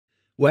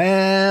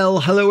Well,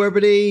 hello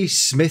everybody,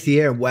 Smith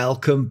here.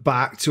 Welcome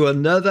back to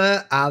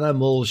another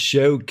animal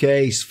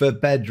showcase for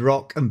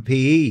Bedrock and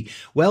PE.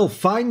 Well,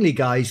 finally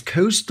guys,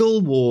 Coastal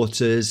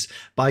Waters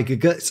by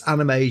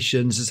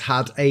GugutsAnimations has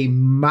had a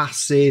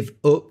massive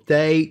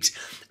update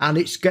and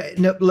it's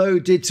getting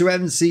uploaded to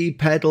MC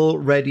Pedal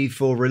ready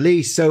for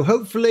release. So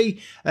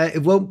hopefully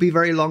it won't be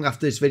very long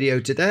after this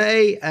video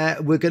today.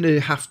 We're going to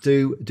have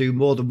to do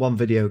more than one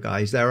video,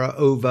 guys. There are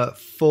over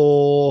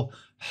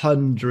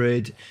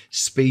 400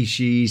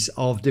 species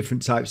of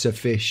different types of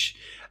fish.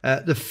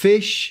 The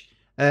fish,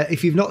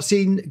 if you've not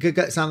seen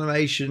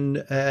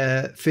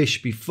GugutsAnimation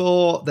fish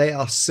before, they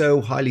are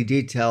so highly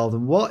detailed,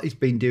 and what it's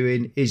been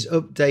doing is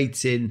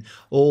updating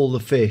all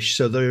the fish.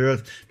 So there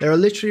are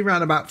literally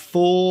around about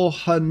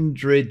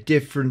 400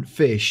 different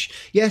fish.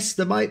 Yes,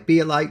 there might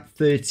be like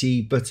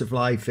 30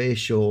 butterfly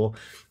fish or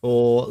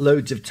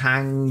loads of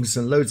tangs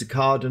and loads of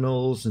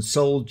cardinals and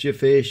soldier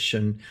fish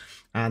and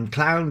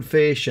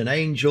clownfish and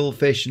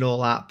angelfish and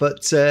all that,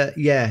 but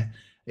yeah,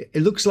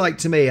 it looks like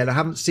to me, and I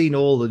haven't seen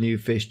all the new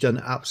fish, done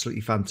an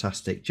absolutely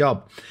fantastic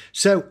job.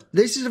 So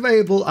this is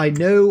available, I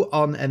know,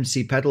 on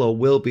MC Pedal, or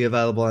will be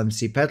available on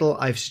MC Pedal.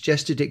 I've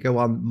suggested it go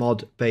on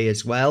Mod Bay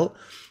as well.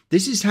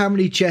 This is how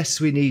many chests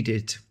we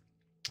needed,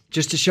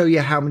 just to show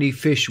you how many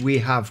fish we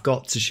have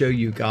got to show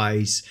you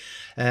guys.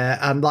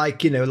 And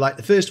like, you know, like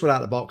the first one out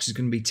of the box is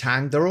going to be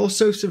Tang. There are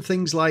also some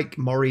things like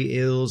Moray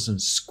Eels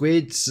and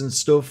Squids and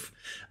stuff,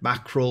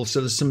 mackerel.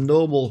 So there's some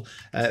normal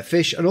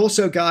fish. And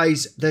also,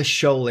 guys, they're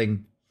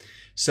shoaling.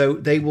 So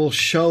they will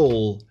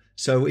shoal.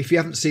 So if you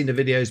haven't seen the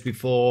videos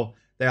before,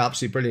 they're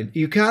absolutely brilliant.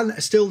 You can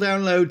still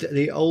download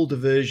the older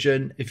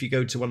version if you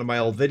go to one of my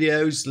old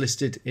videos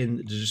listed in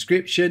the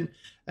description.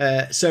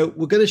 So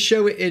we're going to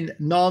show it in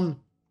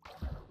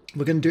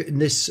we're going to do it in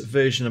this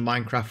version of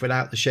Minecraft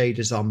without the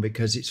shaders on,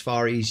 because it's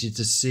far easier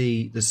to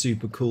see the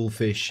super cool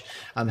fish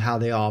and how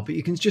they are. But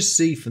you can just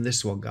see from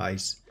this one,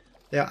 guys,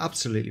 they are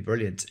absolutely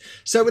brilliant.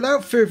 So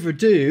without further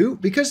ado,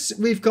 because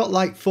we've got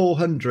like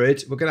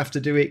 400, we're going to have to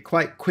do it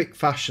quite quick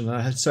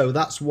fashion. So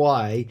that's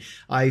why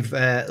I've,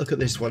 look at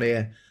this one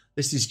here.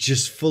 This is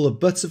just full of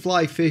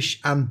butterfly fish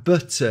and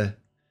butterfish.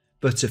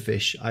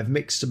 I've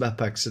mixed them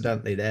up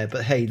accidentally there,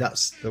 but hey,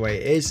 that's the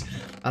way it is.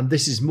 And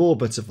this is more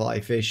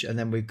butterfly fish, and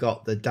then we've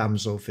got the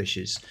damsel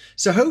fishes.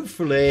 So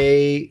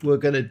hopefully we're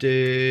going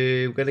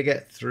to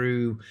get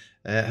through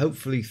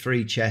hopefully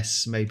 3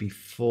 chests, maybe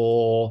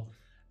 4,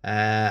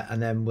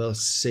 and then we'll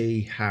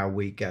see how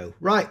we go.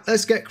 Right,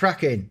 let's get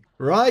cracking.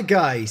 Right,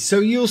 guys, so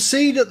you'll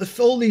see that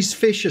all these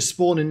fish are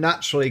spawning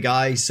naturally,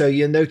 guys, so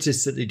you'll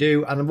notice that they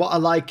do. And what I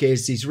like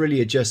is he's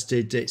really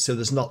adjusted it so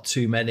there's not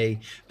too many,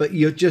 but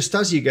you're just,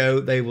 as you go,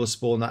 they will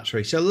spawn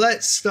naturally. So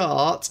let's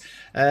start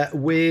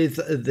with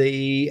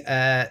the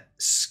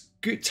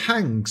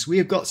tangs. We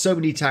have got so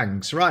many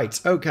tangs. Right,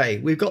 okay,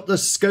 we've got the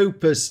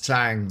Scopus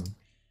tang,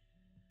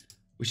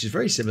 which is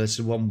very similar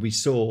to the one we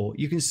saw.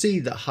 You can see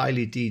the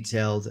highly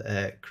detailed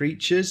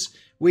creatures.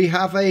 We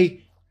have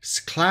a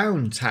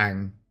clown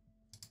tang.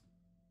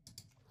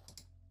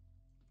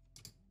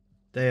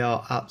 They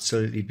are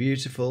absolutely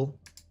beautiful.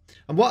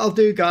 And what I'll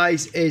do,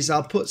 guys, is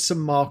I'll put some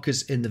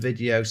markers in the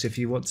video. So if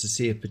you want to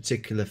see a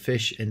particular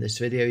fish in this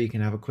video, you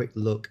can have a quick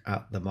look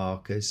at the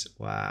markers.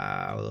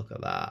 Wow, look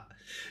at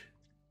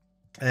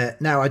that.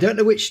 Now, I don't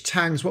know which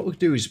tangs. What we'll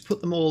do is put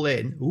them all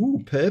in.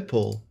 Ooh,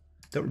 purple.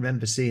 Don't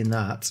remember seeing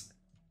that.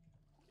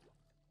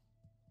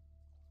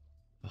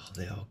 Oh,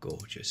 they are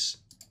gorgeous.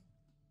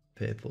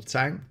 Purple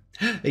tang.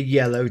 A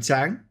yellow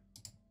tang.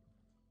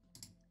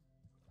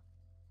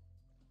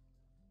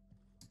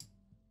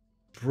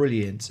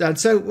 Brilliant. And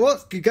so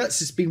what Guguts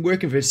has been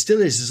working for,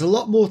 still is, there's a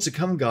lot more to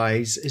come,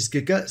 guys, is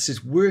Guguts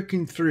is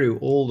working through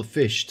all the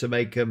fish to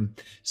make them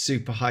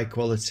super high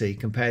quality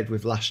compared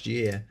with last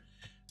year.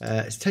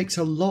 It takes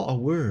a lot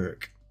of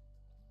work.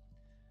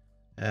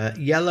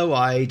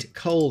 Yellow-eyed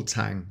coal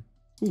tang.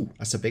 Ooh,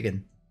 that's a big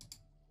one.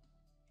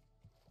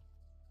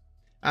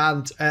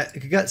 And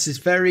Guguts is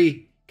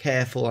very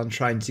careful on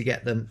trying to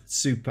get them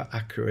super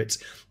accurate,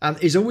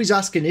 and is always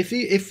asking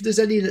if there's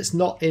any that's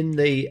not in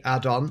the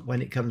add-on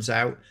when it comes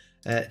out,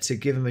 to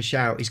give him a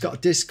shout. He's got a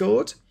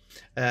Discord,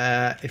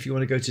 if you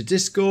want to go to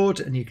Discord,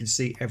 and you can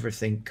see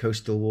everything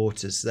Coastal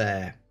Waters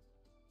there.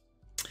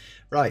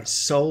 Right,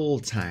 soul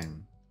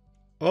tang.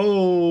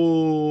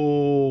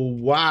 Oh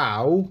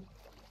wow,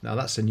 now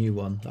that's a new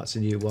one. That's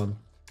a new one.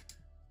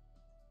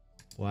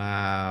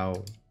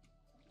 Wow,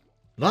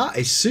 that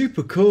is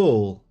super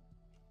cool.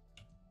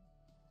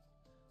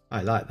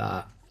 I like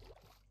that.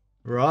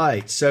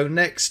 Right, so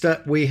next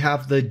up we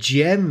have the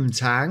gem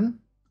tang.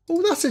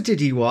 Oh, that's a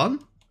diddy one.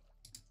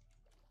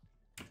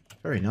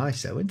 Very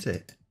nice though,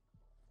 isn't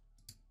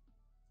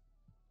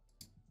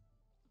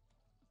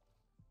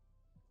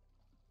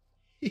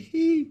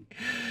it?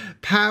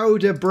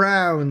 Powder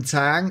brown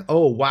tang.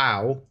 Oh,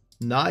 wow.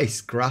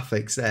 Nice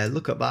graphics there.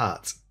 Look at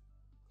that.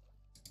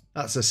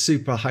 That's a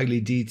super highly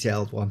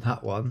detailed one,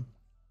 that one.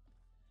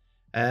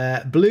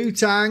 Blue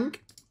tang.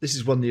 This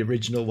is one of the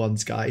original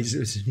ones, guys. It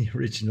was in the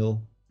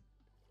original.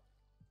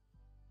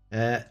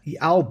 The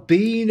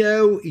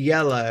albino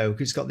yellow,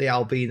 it's got the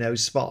albino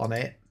spot on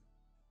it.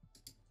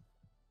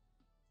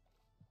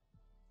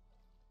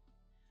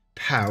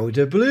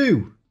 Powder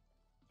blue.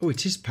 Oh,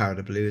 it is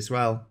powder blue as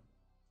well.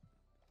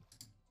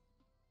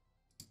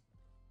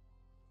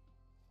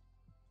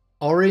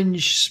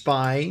 Orange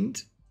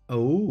spined.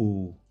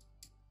 Oh.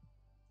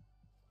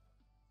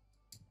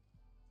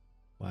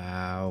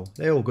 Wow.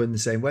 They all go in the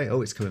same way.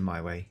 Oh, it's coming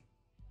my way.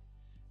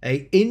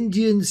 A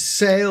Indian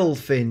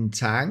sailfin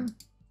tang.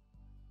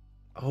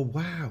 Oh,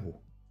 wow.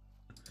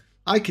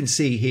 I can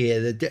see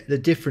here the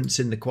difference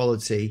in the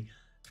quality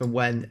from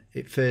when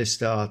it first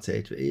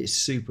started. It's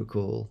super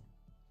cool.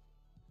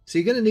 So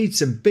you're going to need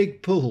some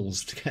big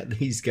pulls to get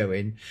these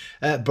going.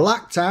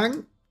 Black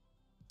tang.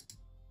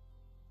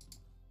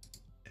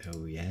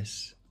 Oh,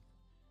 yes.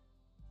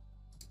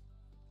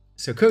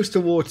 So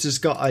Coastal Waters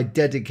got a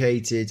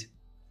dedicated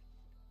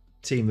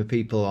team of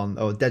people on,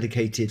 or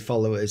dedicated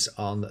followers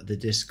on the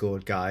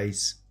Discord,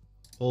 guys.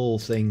 All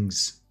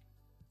things.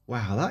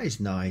 Wow, that is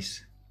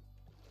nice.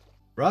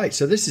 Right,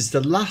 so this is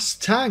the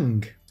last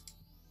tang.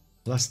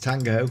 Last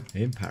tango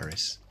in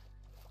Paris.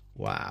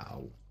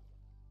 Wow.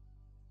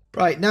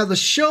 Right, now the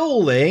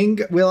shoaling,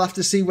 we'll have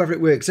to see whether it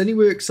works. It only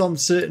works on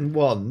certain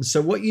ones. So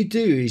what you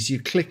do is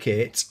you click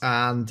it,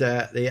 and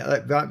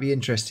it might be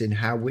interesting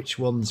how which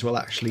ones will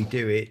actually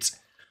do it.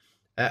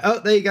 Oh,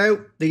 there you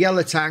go. The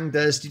yellow tang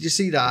does. Did you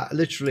see that?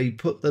 Literally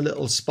put the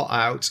little spot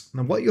out.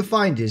 And what you'll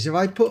find is if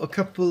I put a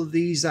couple of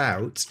these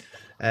out,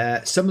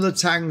 some of the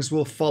tangs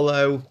will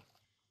follow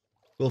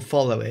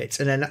it.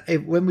 And then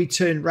when we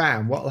turn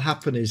round, what will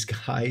happen is,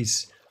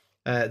 guys,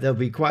 there'll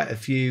be quite a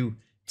few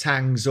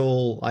tangs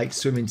all like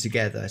swimming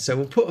together. So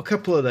we'll put a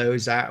couple of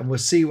those out and we'll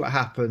see what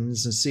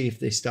happens and see if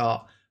they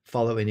start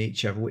following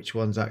each other, which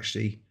ones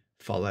actually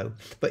follow.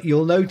 But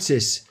you'll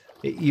notice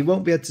you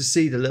won't be able to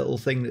see the little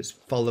thing that's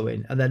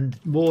following, and then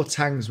more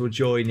tangs will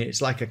join it.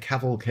 It's like a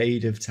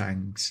cavalcade of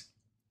tangs,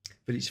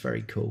 but it's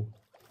very cool.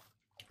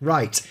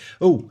 Right.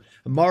 Oh,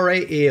 a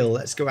Moray eel.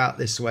 Let's go out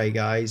this way,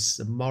 guys.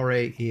 The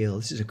Moray eel.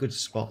 This is a good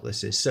spot,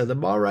 this is. So the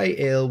Moray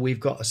eel, we've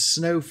got a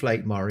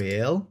snowflake Moray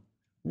eel.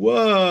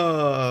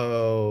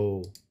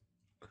 Whoa.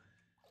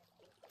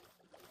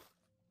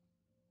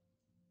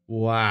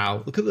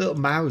 Wow. Look at the little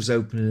mouths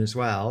opening as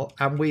well.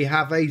 And we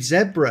have a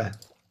zebra.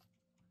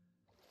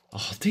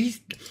 Oh,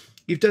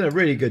 you've done a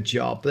really good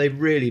job. They've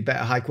really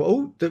better high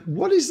quality. Oh,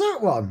 what is that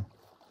one?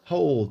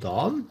 Hold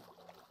on.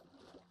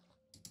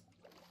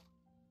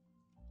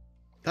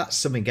 That's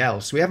something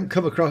else. We haven't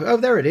come across. Oh,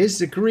 there it is.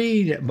 The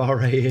green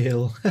Moray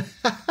eel.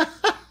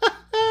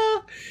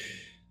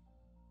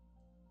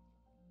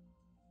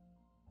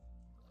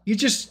 You're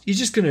just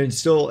going to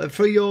install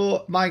for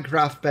your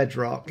Minecraft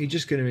Bedrock. You're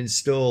just going to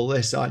install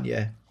this, aren't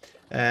you?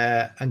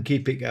 And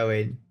keep it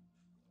going.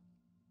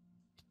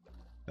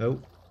 Oh,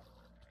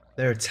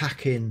 they're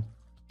attacking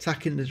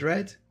the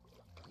dread.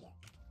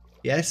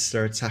 Yes,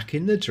 they're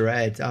attacking the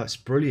dread. Oh, it's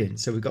brilliant.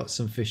 So we've got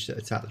some fish that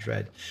attack the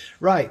dread.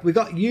 Right, we've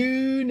got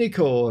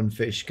unicorn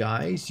fish,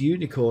 guys.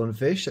 Unicorn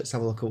fish. Let's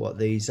have a look at what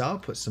these are.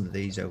 Put some of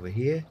these over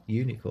here.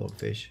 Unicorn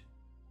fish.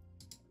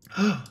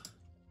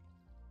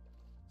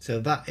 So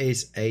that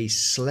is a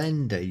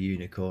slender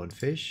unicorn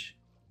fish.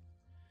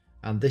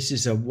 And this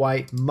is a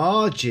white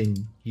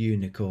margin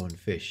unicorn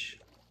fish.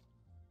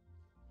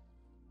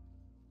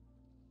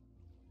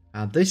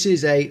 And this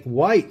is a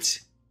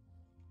white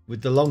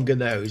with the longer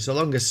nose, the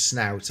longer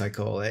snout, I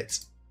call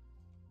it.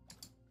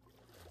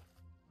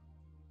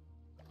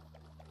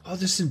 Oh,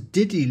 there's some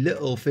diddy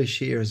little fish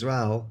here as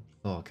well.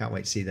 Oh, I can't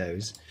wait to see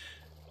those.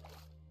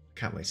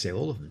 Can't wait to see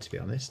all of them, to be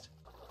honest.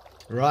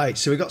 Right,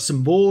 so we've got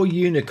some more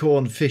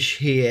unicorn fish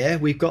here.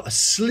 We've got a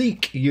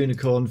sleek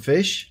unicorn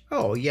fish.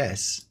 Oh,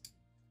 yes.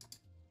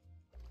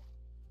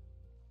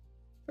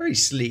 Very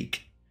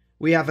sleek.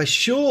 We have a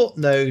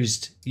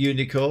short-nosed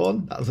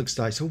unicorn. That looks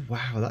nice. Oh,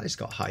 wow, that has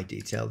got high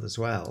detail as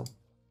well.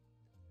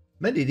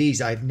 Many of these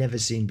I've never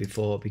seen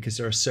before because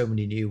there are so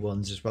many new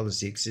ones as well as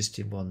the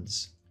existing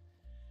ones.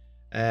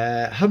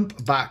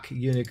 Humpback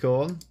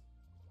unicorn.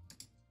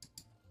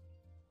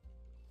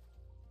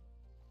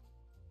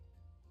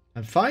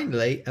 And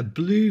finally, a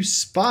blue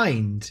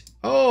spined.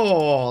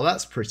 Oh,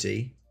 that's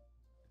pretty.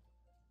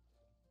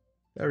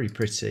 Very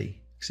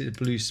pretty. See the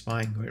blue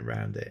spine going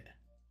around it.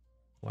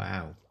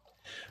 Wow.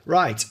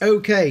 Right,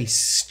 okay,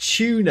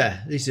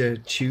 tuna. These are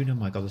tuna. Oh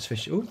my God, there's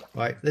fish. Oh,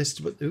 right, let's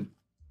put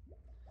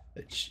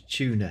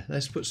tuna.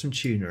 Let's put some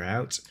tuna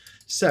out.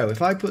 So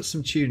if I put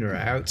some tuna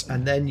out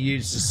and then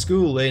use the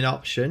school in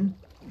option,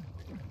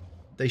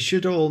 they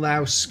should all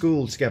now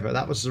school together.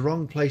 That was the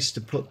wrong place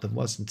to put them,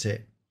 wasn't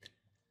it?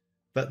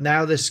 But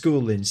now they're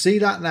schooling. See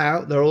that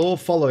now? They're all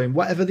following.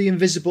 Whatever the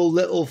invisible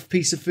little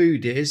piece of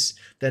food is,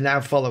 they're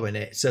now following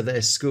it. So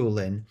they're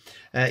schooling.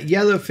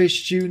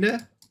 Yellowfish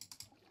tuna.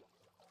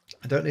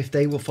 I don't know if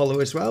they will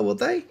follow as well, will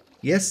they?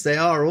 Yes, they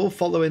are all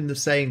following the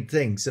same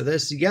thing. So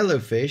there's the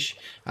yellowfish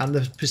and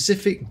the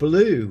Pacific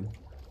blue.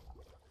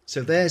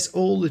 So there's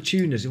all the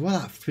tunas. Well,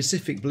 that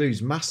Pacific blue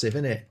is massive,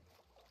 isn't it?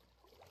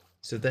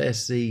 So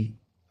there's the...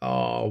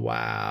 Oh,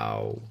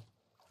 wow.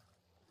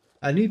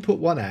 And you put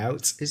one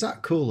out. Is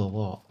that cool or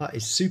what? That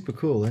is super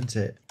cool, isn't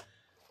it?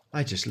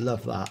 I just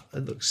love that.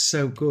 It looks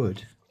so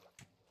good.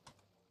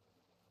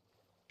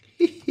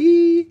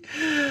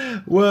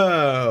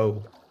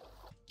 Whoa.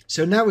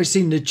 So now we've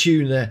seen the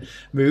tuna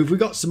move. We've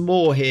got some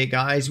more here,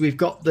 guys. We've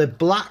got the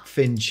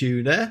blackfin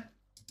tuna.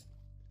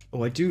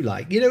 Oh, I do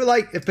like, you know,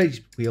 like a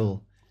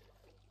wheel.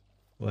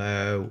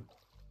 Whoa.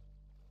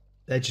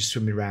 They're just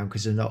swimming around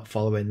because they're not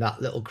following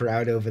that little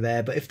crowd over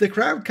there. But if the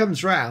crowd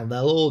comes round,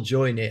 they'll all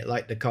join it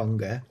like the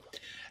conga.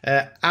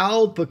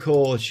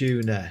 Albacore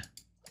tuna.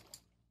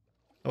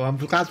 Oh, I'm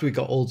glad we've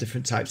got all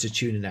different types of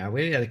tuna now.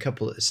 We only had a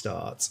couple at the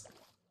start.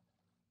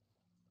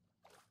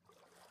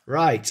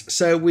 Right,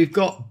 so we've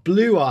got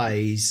blue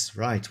eyes.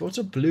 Right, what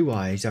are blue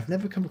eyes? I've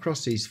never come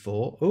across these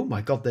before. Oh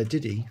my god, they're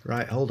diddy.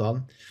 Right, hold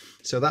on.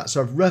 So that's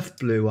a rough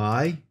blue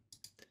eye.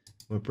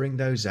 We'll bring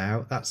those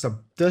out. That's a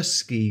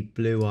dusky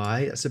blue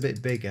eye. That's a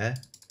bit bigger.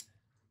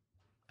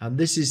 And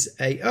this is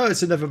a... Oh,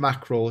 it's another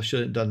mackerel.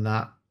 Shouldn't have done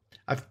that.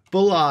 I've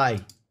bulleye.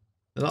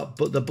 They're not,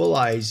 but the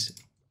bulleyes...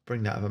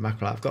 Bring that other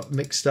mackerel. I've got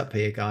mixed up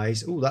here,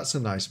 guys. Oh, that's a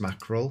nice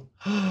mackerel.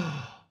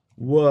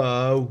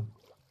 Whoa.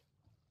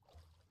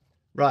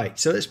 Right,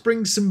 so let's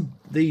bring some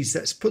these.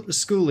 Let's put the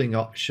schooling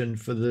option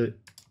for the...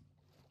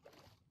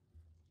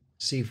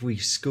 See if we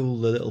school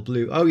the little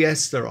blue... Oh,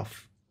 yes, they're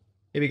off.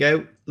 Here we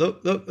go.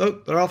 Look, look,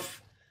 look, they're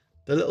off.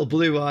 The little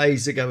blue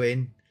eyes are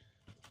going.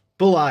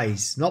 Bull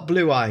eyes, not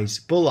blue eyes.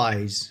 Bull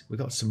eyes. We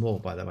got some more,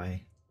 by the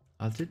way.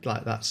 I did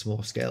like that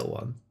small scale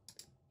one.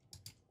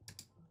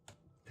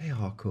 They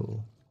are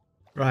cool.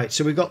 Right,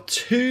 so we've got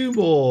two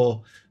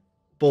more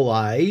bull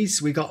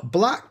eyes. We got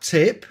black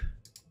tip.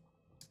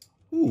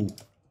 Ooh.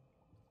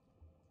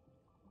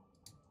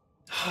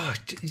 Oh,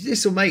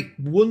 this will make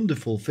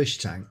wonderful fish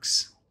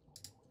tanks.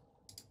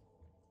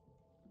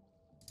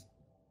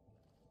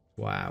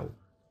 Wow.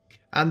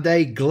 And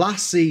a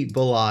glassy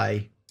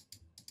bulleye.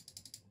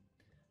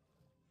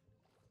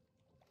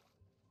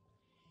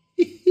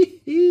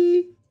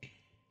 They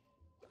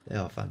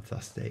are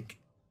fantastic.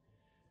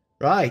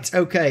 Right,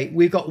 okay,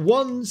 we've got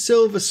one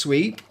silver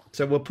sweep.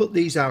 So we'll put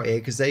these out here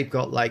because they've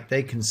got like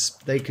they can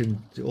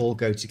all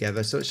go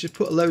together. So let's just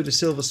put a load of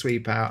silver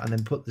sweep out and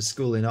then put the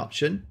schooling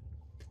option.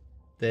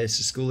 There's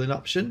the schooling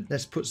option.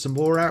 Let's put some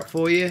more out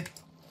for you.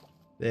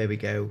 There we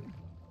go.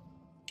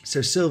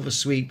 So silver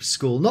sweep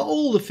school. Not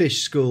all the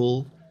fish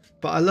school,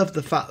 but I love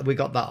the fact that we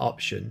got that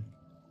option.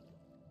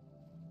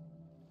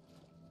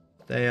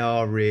 They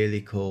are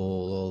really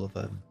cool, all of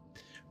them.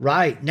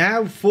 Right,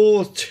 now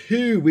for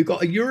two. We've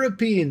got a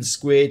European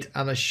squid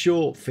and a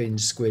short fin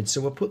squid.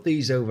 So we'll put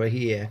these over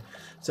here.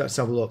 So let's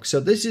have a look. So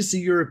this is the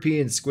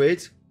European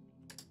squid.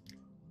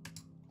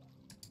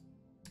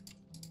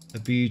 A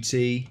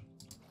beauty.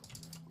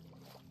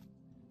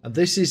 And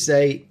this is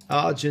a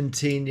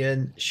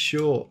Argentinian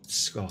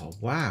short. Oh,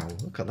 wow.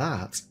 Look at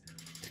that.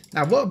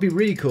 Now, what would be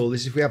really cool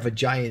is if we have a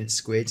giant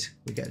squid.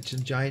 We get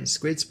some giant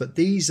squids. But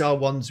these are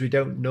ones we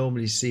don't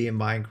normally see in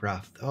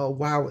Minecraft. Oh,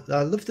 wow.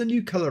 I love the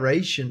new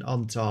coloration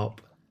on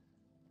top.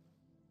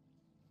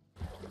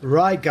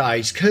 Right,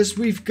 guys. Because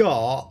we've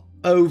got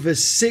over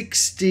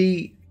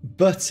 60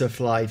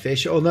 butterfly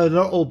fish. Oh, no,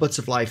 not all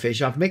butterfly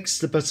fish. I've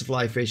mixed the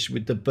butterfly fish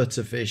with the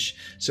butterfish.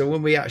 So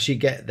when we actually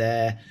get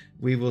there,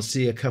 we will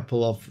see a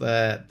couple of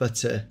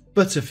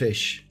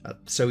butterfish.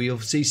 So you'll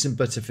see some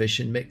butterfish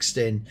and mixed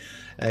in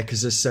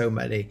because there's so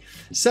many.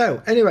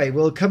 So anyway,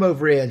 we'll come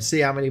over here and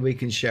see how many we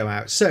can show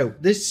out. So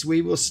this,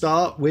 we will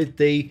start with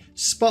the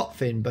spot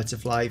fin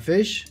butterfly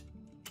fish.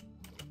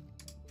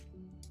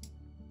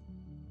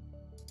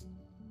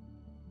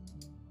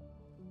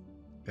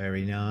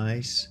 Very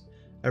nice.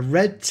 A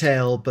red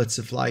tail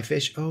butterfly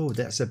fish. Oh,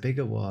 that's a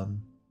bigger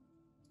one.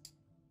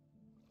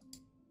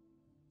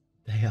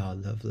 They are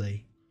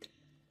lovely.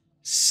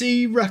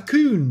 Sea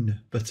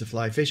raccoon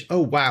butterfly fish. Oh,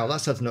 wow,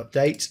 that's had an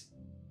update.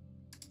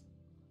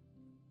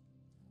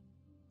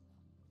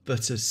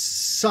 But a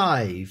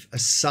scythe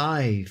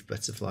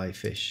butterfly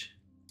fish.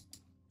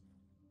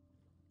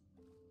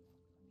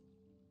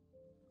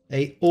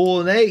 A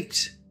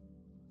ornate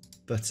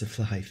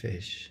butterfly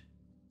fish.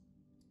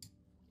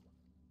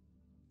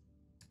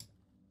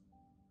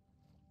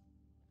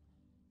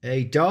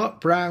 A dark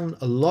brown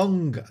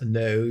long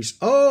nose.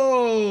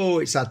 Oh,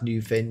 it's had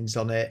new fins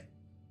on it.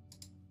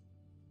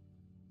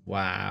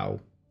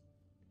 Wow.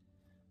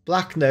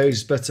 Black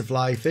nose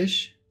butterfly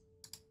fish.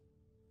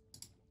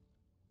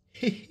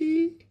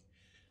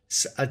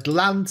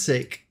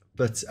 Atlantic,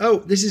 but oh,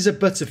 this is a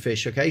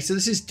butterfish. Okay, so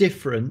this is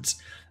different.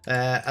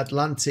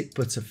 Atlantic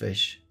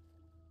butterfish.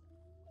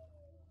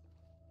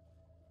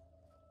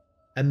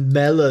 A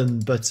melon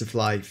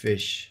butterfly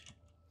fish.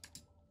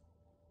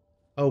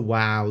 Oh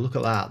wow, look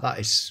at that. That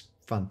is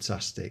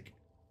fantastic.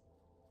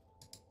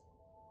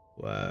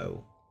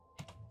 Whoa.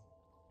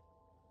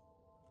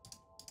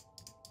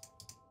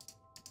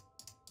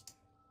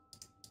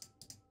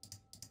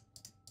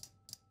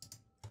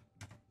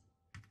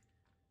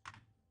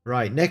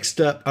 Right,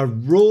 next up, a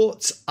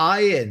wrought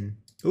iron.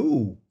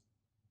 Ooh.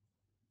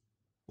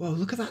 Whoa,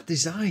 look at that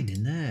design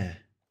in there.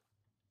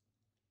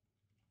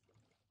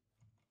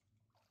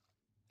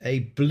 A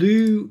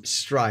blue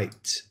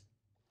striped.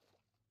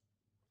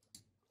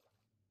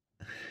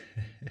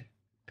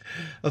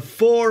 A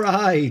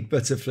four-eyed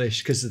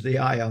butterfish because of the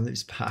eye on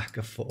its back.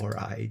 A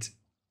four-eyed.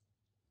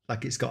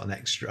 Like it's got an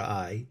extra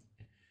eye.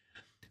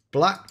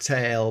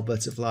 Blacktail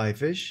butterfly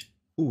fish.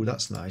 Ooh,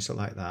 that's nice. I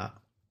like that.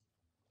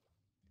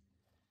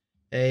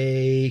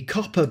 A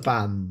copper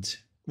band.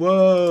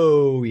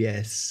 Whoa,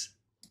 yes.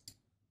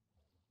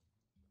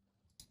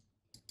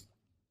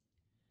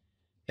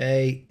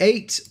 A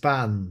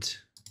 8-band.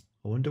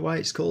 I wonder why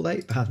it's called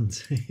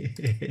 8-band.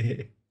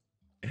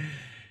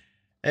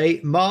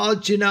 A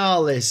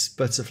marginalis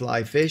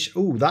butterfly fish.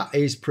 Oh, that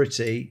is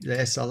pretty.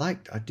 Yes, I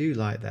do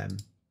like them.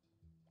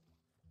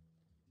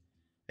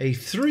 A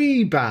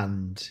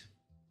 3-band.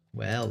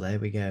 Well, there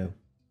we go.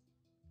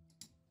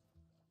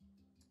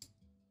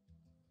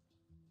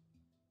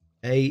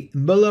 A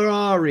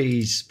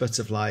Mulleraris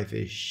butterfly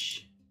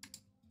fish.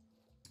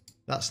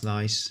 That's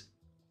nice.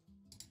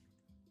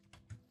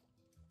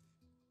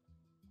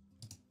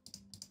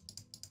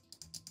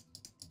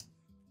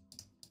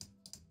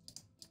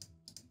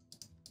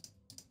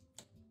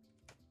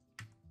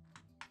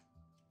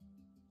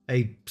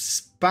 A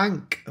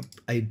bank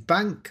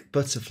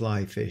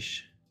butterfly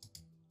fish.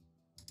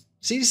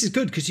 See, this is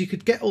good because you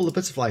could get all the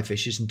butterfly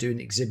fishes and do an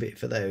exhibit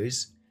for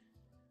those.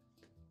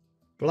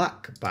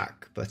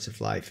 Blackback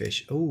butterfly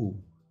fish. Oh.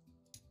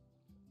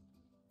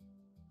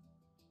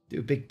 Do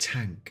a big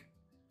tank.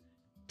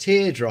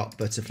 Teardrop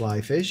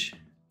butterfly fish.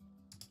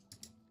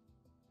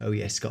 Oh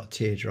yes, got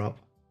teardrop.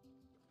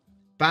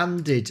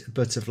 Banded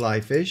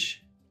butterfly fish.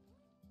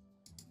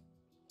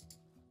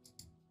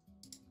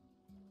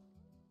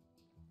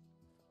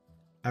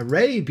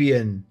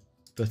 Arabian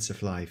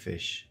butterfly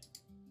fish.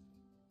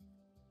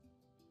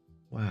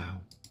 Wow.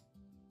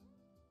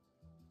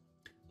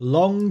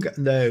 Long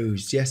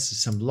nose. Yes,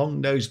 some long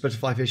nose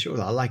butterfly fish. Oh,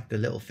 I like the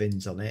little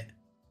fins on it.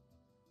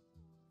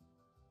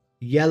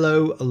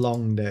 Yellow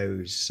long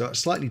nose. So it's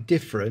slightly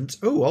different.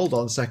 Oh, hold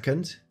on a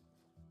second.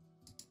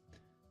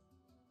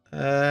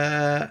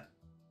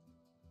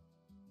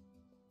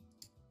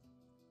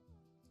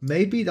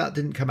 Maybe that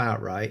didn't come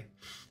out right.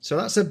 So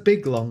that's a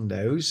big long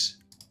nose.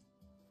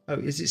 Oh,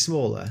 is it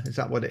smaller? Is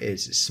that what it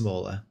is? It's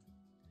smaller.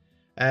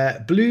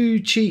 Blue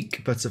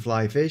cheek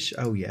butterfly fish.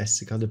 Oh, yes,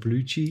 it got a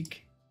blue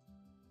cheek.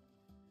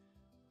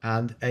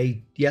 And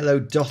a yellow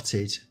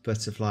dotted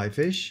butterfly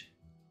fish.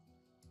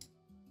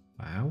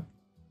 Wow.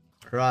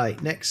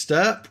 Right, next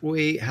up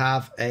we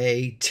have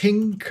a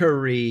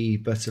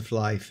tinkery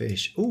butterfly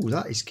fish. Oh,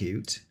 that is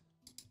cute.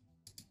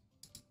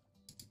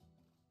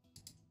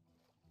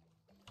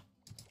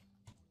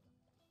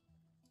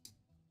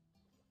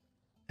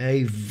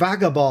 A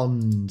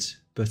vagabond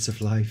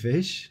butterfly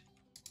fish.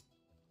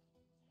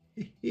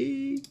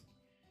 A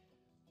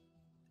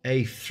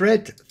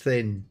thread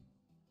thin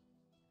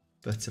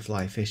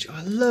butterfly fish. Oh,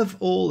 I love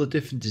all the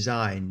different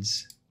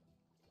designs.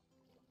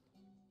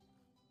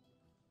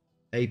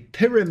 A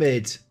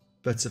pyramid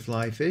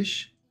butterfly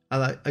fish.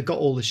 And I got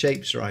all the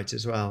shapes right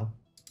as well.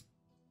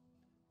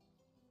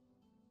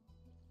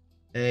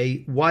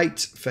 A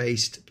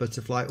white-faced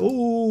butterfly.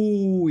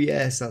 Oh,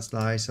 yes, that's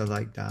nice. I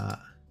like that.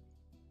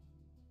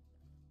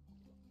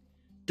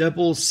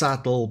 Double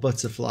saddle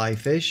butterfly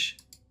fish.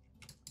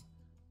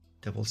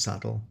 Double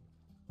saddle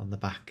on the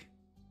back.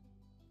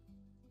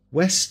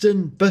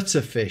 Western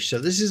butterfish. So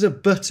this is a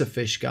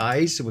butterfish,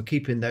 guys. So we're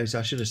keeping those.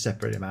 I should have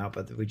separated them out,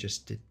 but we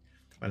just did.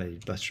 When I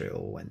did butter, it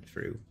all went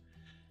through.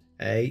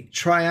 A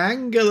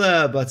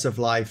triangular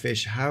butterfly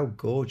fish. How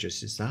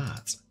gorgeous is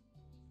that?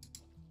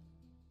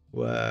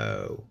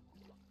 Whoa.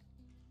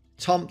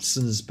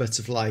 Thompson's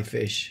butterfly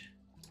fish.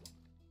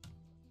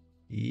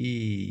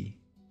 Yee.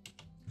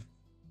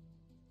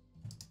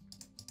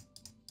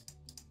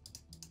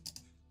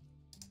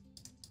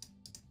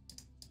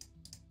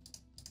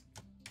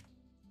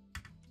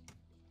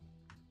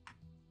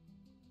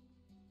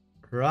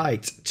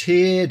 Right,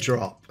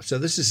 teardrop. So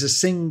this is a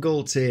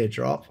single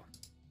teardrop.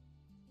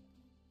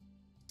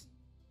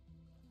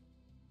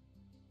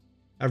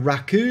 A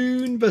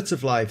raccoon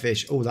butterfly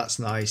fish. Oh, that's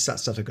nice.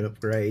 That's not a good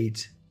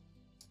upgrade.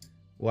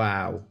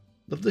 Wow.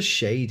 Love the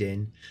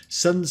shading.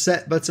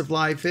 Sunset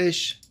butterfly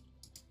fish.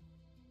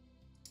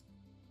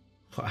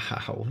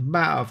 Wow.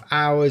 Amount of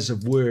hours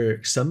of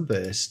work,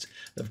 sunburst,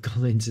 that have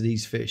gone into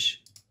these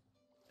fish.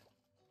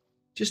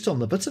 Just on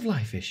the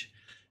butterfly fish.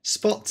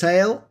 Spot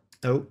tail.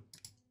 Oh.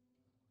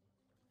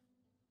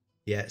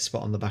 Yeah,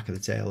 spot on the back of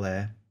the tail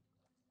there.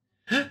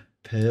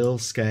 Pearl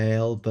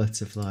scale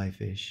butterfly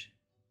fish.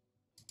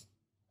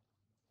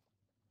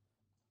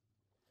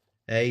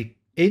 A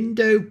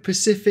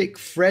Indo-Pacific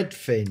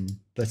threadfin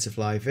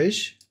butterfly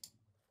fish.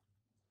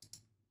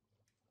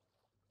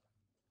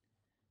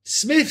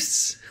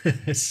 Smith's.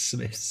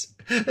 Smith's.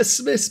 A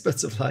Smith's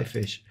butterfly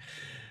fish.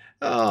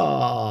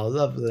 Oh,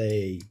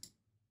 lovely.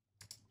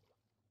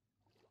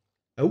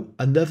 Oh,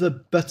 another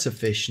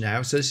butterfish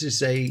now. So this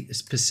is a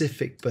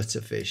Pacific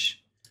butterfish.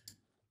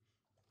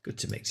 Good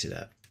to mix it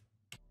up.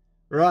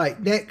 Right,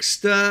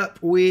 next up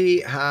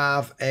we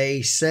have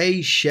a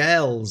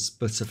Seychelles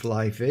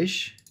butterfly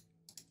fish.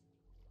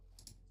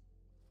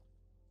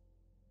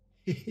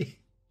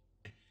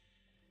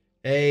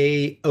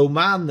 A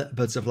Oman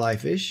butterfly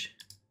fish.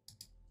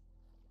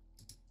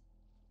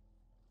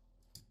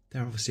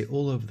 They're obviously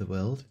all over the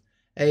world.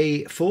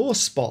 A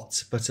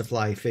 4-spot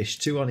butterfly fish,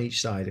 2 on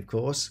each side, of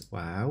course.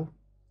 Wow.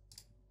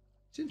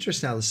 It's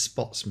interesting how the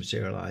spots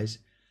materialise.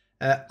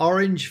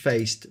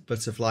 Orange-faced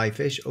butterfly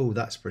fish. Oh,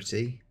 that's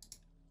pretty.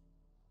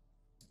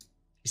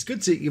 It's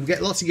good to, you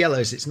get lots of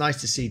yellows. It's nice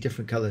to see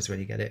different colours when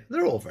you get it.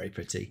 They're all very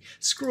pretty.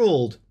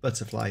 Scrawled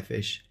butterfly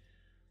fish.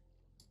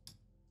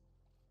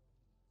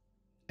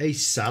 A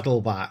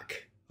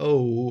saddleback.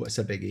 Oh, it's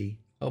a biggie.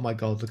 Oh my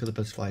God, look at the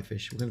butterfly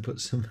fish. We're going to put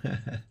some...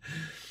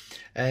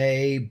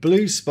 A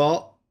blue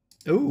spot.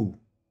 Ooh.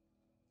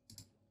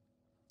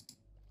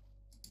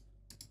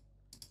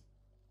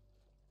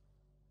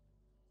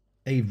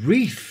 A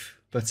reef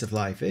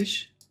butterfly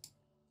fish.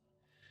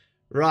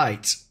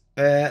 Right.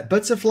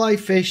 Butterfly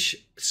fish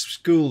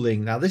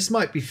schooling. Now, this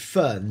might be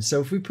fun. So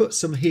if we put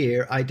some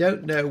here, I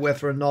don't know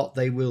whether or not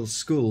they will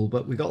school,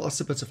 but we've got lots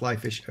of butterfly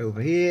fish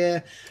over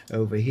here,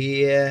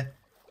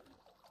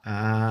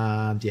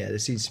 and yeah, there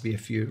seems to be a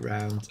few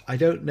around. I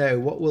don't know.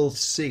 What we'll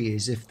see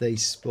is if they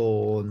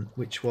spawn,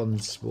 which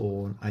ones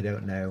spawn, I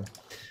don't know.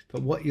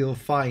 But what you'll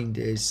find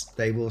is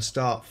they will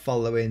start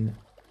following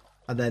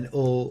and then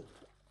all,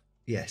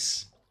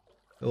 yes,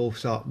 all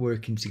start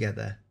working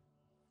together.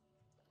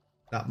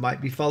 That might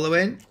be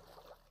following.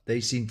 They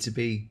seem to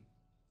be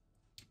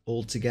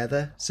all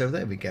together. So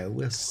there we go.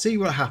 We'll see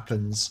what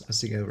happens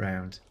as they go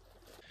around.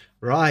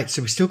 Right,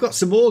 so we still got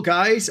some more,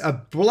 guys. A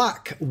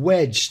black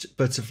wedged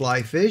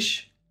butterfly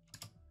fish.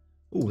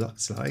 Oh,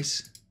 that's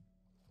nice.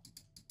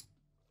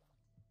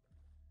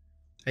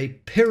 A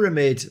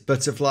pyramid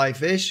butterfly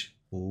fish.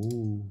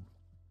 Oh.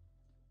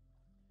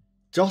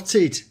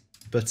 Dotted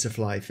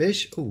butterfly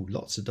fish. Oh,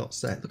 lots of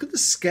dots there. Look at the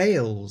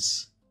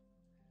scales.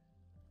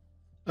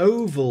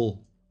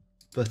 Oval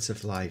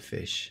butterfly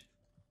fish.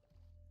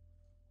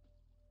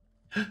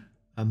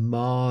 A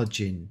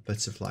margin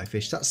butterfly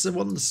fish. That's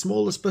one of the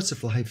smallest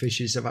butterfly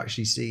fishes I've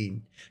actually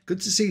seen. Good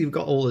to see you've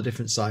got all the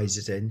different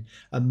sizes in.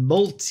 A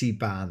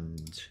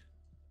multi-band.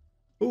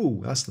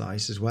 Oh, that's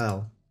nice as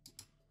well.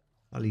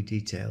 Highly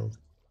detailed.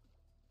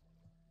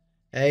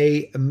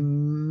 A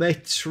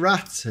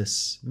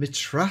Mitratus.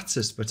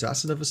 Mitratus, but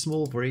that's another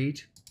small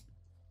breed.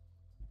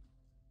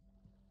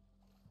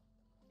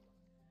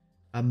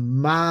 A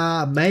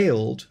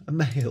mailed. A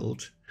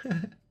mailed.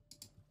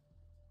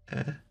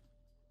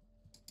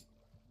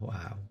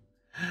 Wow.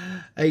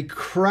 A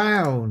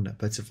crown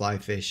butterfly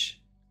fish.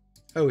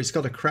 Oh, it's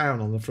got a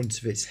crown on the front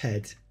of its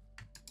head.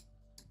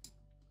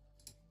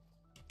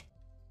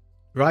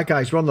 Right,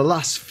 guys, we're on the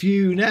last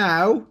few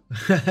now.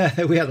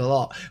 We had a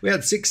lot. We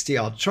had 60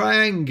 odd.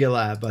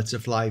 Triangular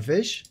butterfly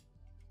fish.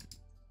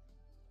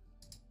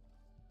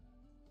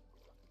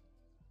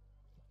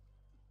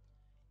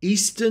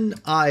 Eastern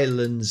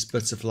Islands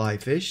butterfly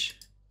fish.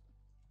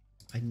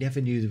 I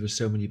never knew there were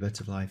so many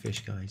butterfly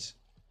fish, guys.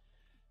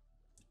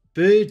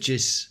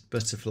 Burgess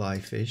butterfly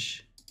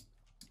fish.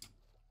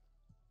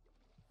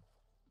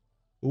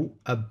 Oh,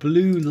 a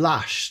blue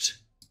lashed.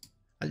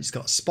 And it's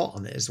got a spot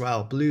on it as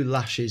well. Blue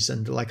lashes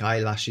and like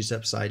eyelashes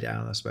upside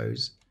down, I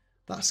suppose.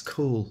 That's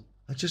cool.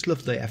 I just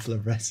love the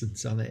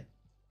efflorescence on it.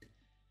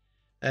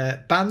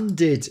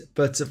 Banded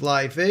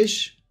butterfly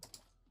fish.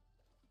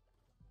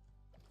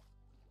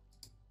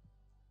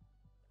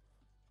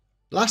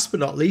 Last but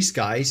not least,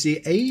 guys,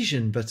 the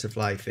Asian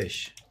butterfly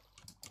fish.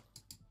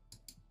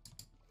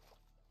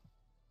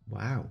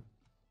 Wow.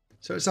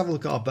 So let's have a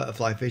look at our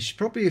butterfly fish.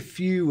 Probably a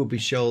few will be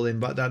shoaling,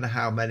 but I don't know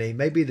how many.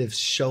 Maybe they've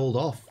shoaled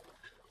off.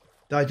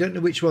 I don't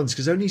know which ones,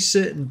 because only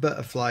certain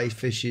butterfly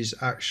fishes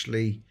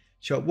actually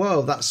show.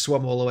 Whoa, that's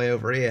swum all the way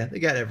over here. They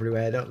get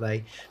everywhere, don't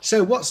they?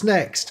 So what's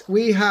next?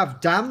 We have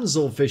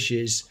damsel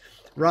fishes.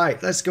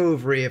 Right, let's go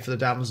over here for the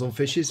damsel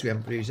fishes. We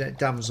haven't produced it.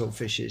 Damsel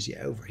fishes,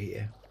 yeah, over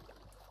here.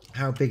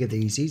 How big are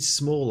these? He's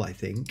small, I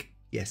think.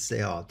 Yes,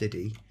 they are, did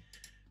he?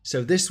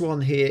 So this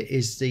one here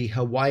is the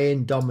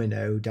Hawaiian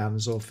domino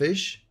damsel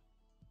fish.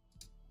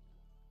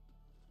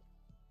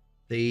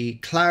 The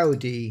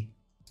cloudy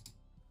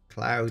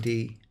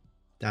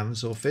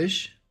damsel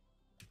fish.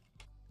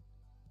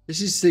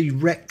 This is the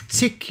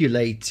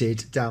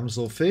reticulated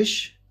damsel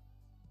fish.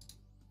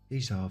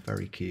 These are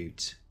very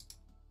cute.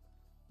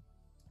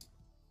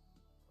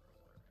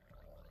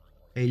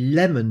 A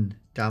lemon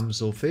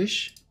damsel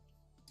fish.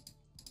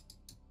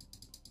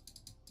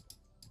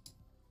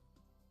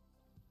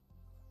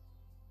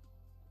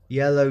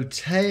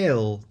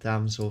 Yellowtail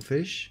damsel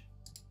fish.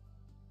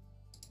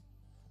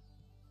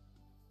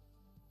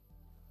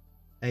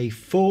 A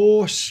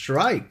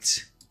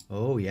 4-striped.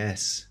 Oh,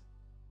 yes.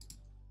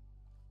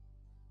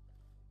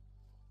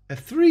 A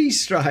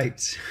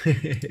 3-striped.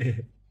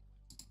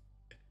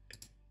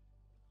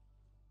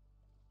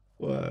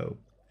 Whoa.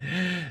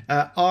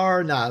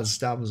 Arnaz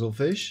damsel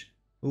fish.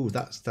 Oh,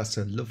 that's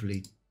a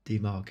lovely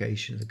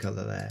demarcation of the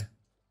colour there.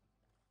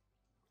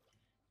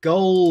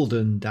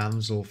 Golden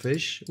damsel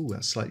fish. Oh,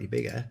 that's slightly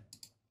bigger.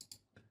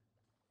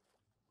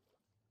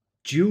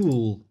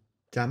 Jewel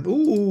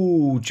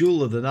Ooh,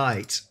 Jewel of the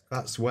Night.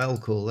 That's well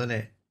cool, isn't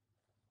it?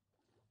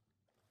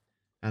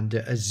 And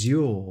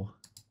Azure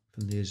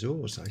from the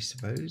Azores, I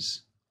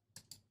suppose.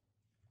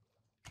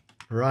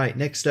 Right,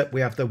 next up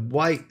we have the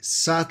white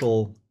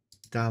saddle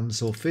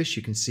Damsel Fish.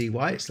 You can see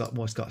why it's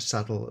almost got a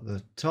saddle at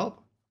the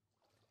top.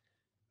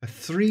 A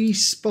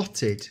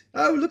 3-spotted.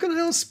 Oh, look at the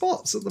little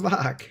spots at the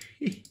back.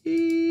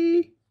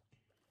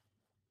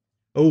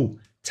 Oh,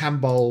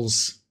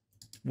 Tambols.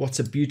 What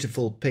a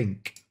beautiful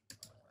pink.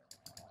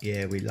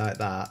 Yeah, we like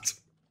that.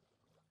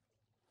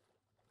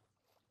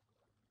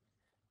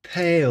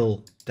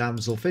 Pale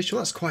Damsel Fish. Well,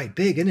 that's quite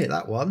big, isn't it,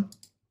 that one?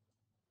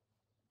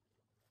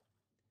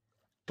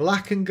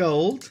 Black and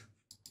gold.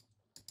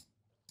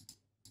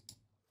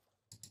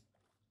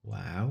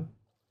 Wow.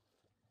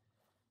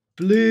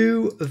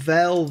 Blue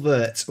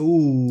velvet.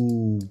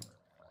 Ooh.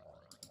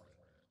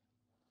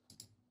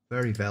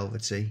 Very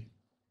velvety.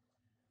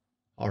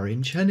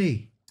 Orange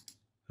honey.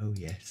 Oh,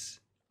 yes.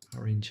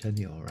 Orange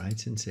honey, all right,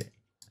 isn't it?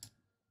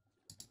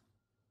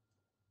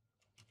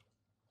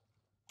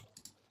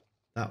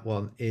 That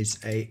one is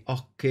a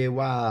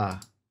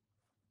Okinawa.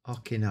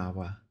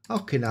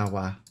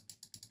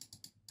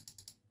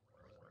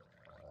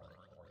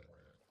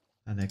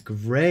 And a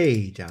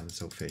grey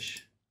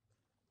damselfish.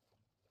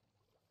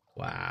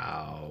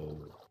 Wow.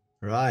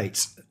 Right,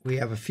 we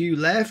have a few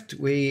left.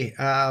 We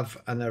have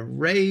an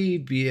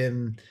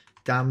Arabian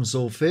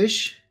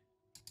damselfish.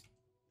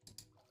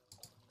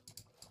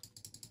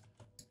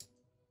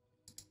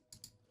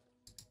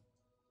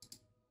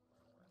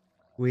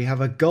 We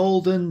have a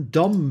golden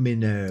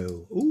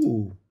domino.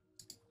 Ooh,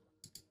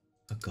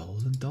 a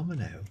golden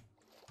domino.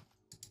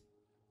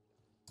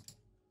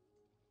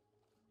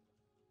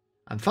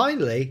 And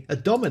finally, a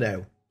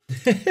domino.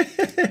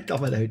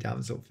 Domino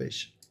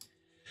damselfish.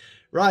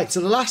 Right, so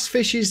the last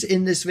fishes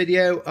in this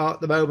video at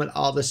the moment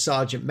are the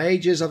Sergeant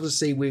Majors.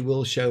 Obviously, we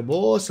will show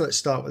more. So let's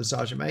start with the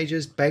Sergeant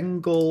Majors.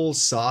 Bengal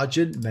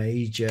Sergeant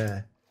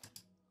Major.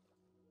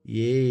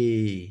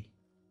 Yay.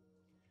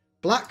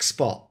 Black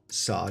Spot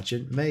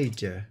Sergeant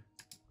Major.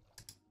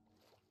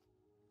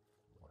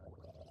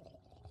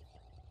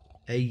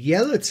 A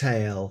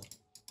yellowtail.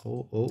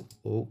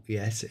 Oh,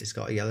 yes, it's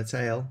got a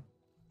yellowtail.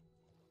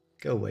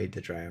 Go away,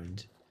 the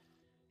drowned.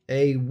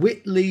 A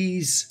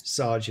Whitley's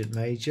Sergeant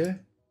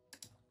Major.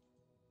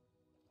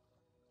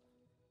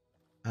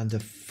 And a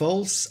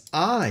false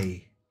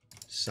eye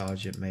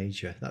Sergeant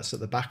Major. That's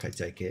at the back, I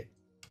take it.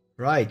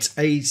 Right,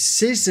 a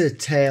scissor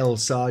tail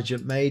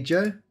Sergeant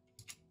Major.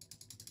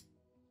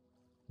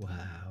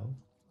 Wow.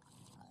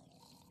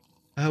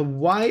 A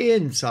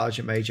Hawaiian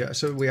Sergeant Major.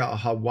 So we are a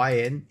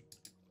Hawaiian.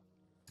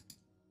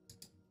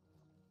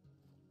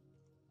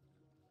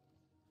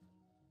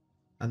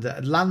 And the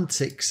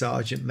Atlantic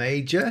Sergeant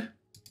Major.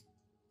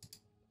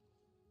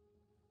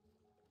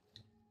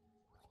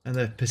 And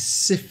the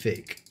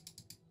Pacific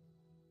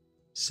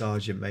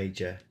Sergeant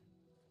Major.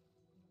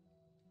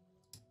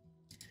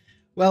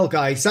 Well,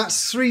 guys,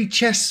 that's 3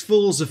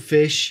 chestfuls of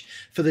fish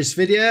for this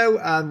video,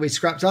 and we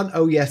scrapped on.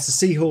 Oh, yes, the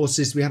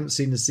seahorses. We haven't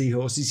seen the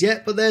seahorses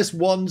yet, but there's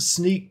one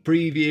sneak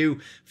preview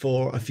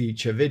for a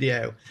future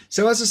video.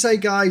 So, as I say,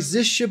 guys,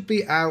 this should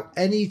be out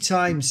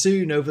anytime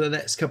soon over the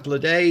next couple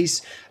of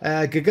days.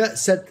 Gugut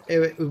said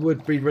it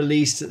would be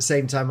released at the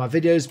same time my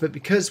videos, but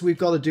because we've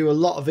got to do a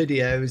lot of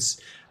videos,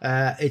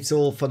 it's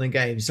all fun and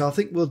games. So I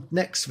think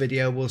next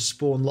video we'll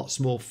spawn lots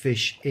more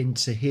fish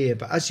into here.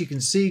 But as you can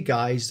see,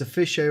 guys, the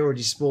fish I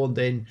already spawned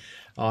in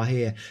are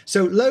here.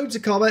 So loads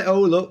of comment.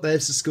 Oh, look,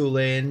 there's the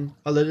schooling.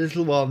 Oh, the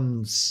little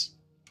ones.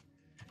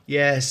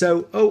 Yeah,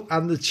 so, oh,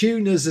 and the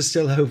tunas are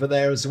still over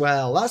there as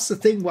well. That's the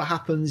thing, what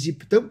happens, you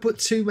don't put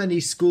too many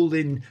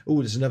schooling. Oh,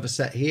 there's another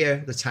set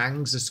here. The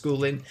tangs are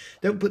schooling.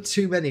 Don't put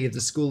too many of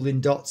the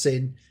schooling dots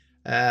in.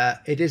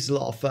 It is a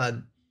lot of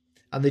fun.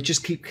 And they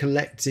just keep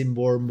collecting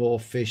more and more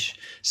fish.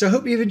 So I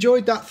hope you've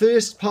enjoyed that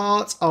first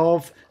part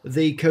of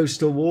the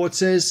Coastal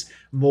Waters.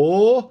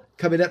 More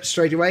coming up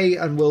straight away,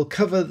 and we'll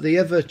cover the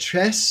other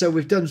chests. So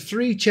we've done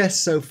 3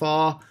 chests so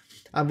far,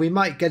 and we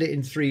might get it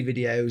in 3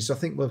 videos. I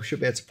think we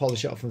should be able to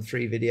polish it off in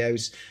 3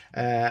 videos,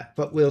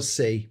 but we'll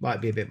see. Might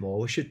be a bit more.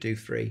 We should do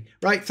 3.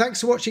 Right, thanks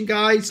for watching,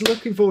 guys.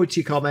 Looking forward to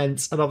your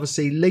comments, and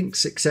obviously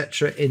links,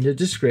 etc. in the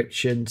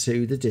description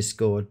to the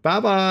Discord.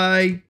 Bye-bye.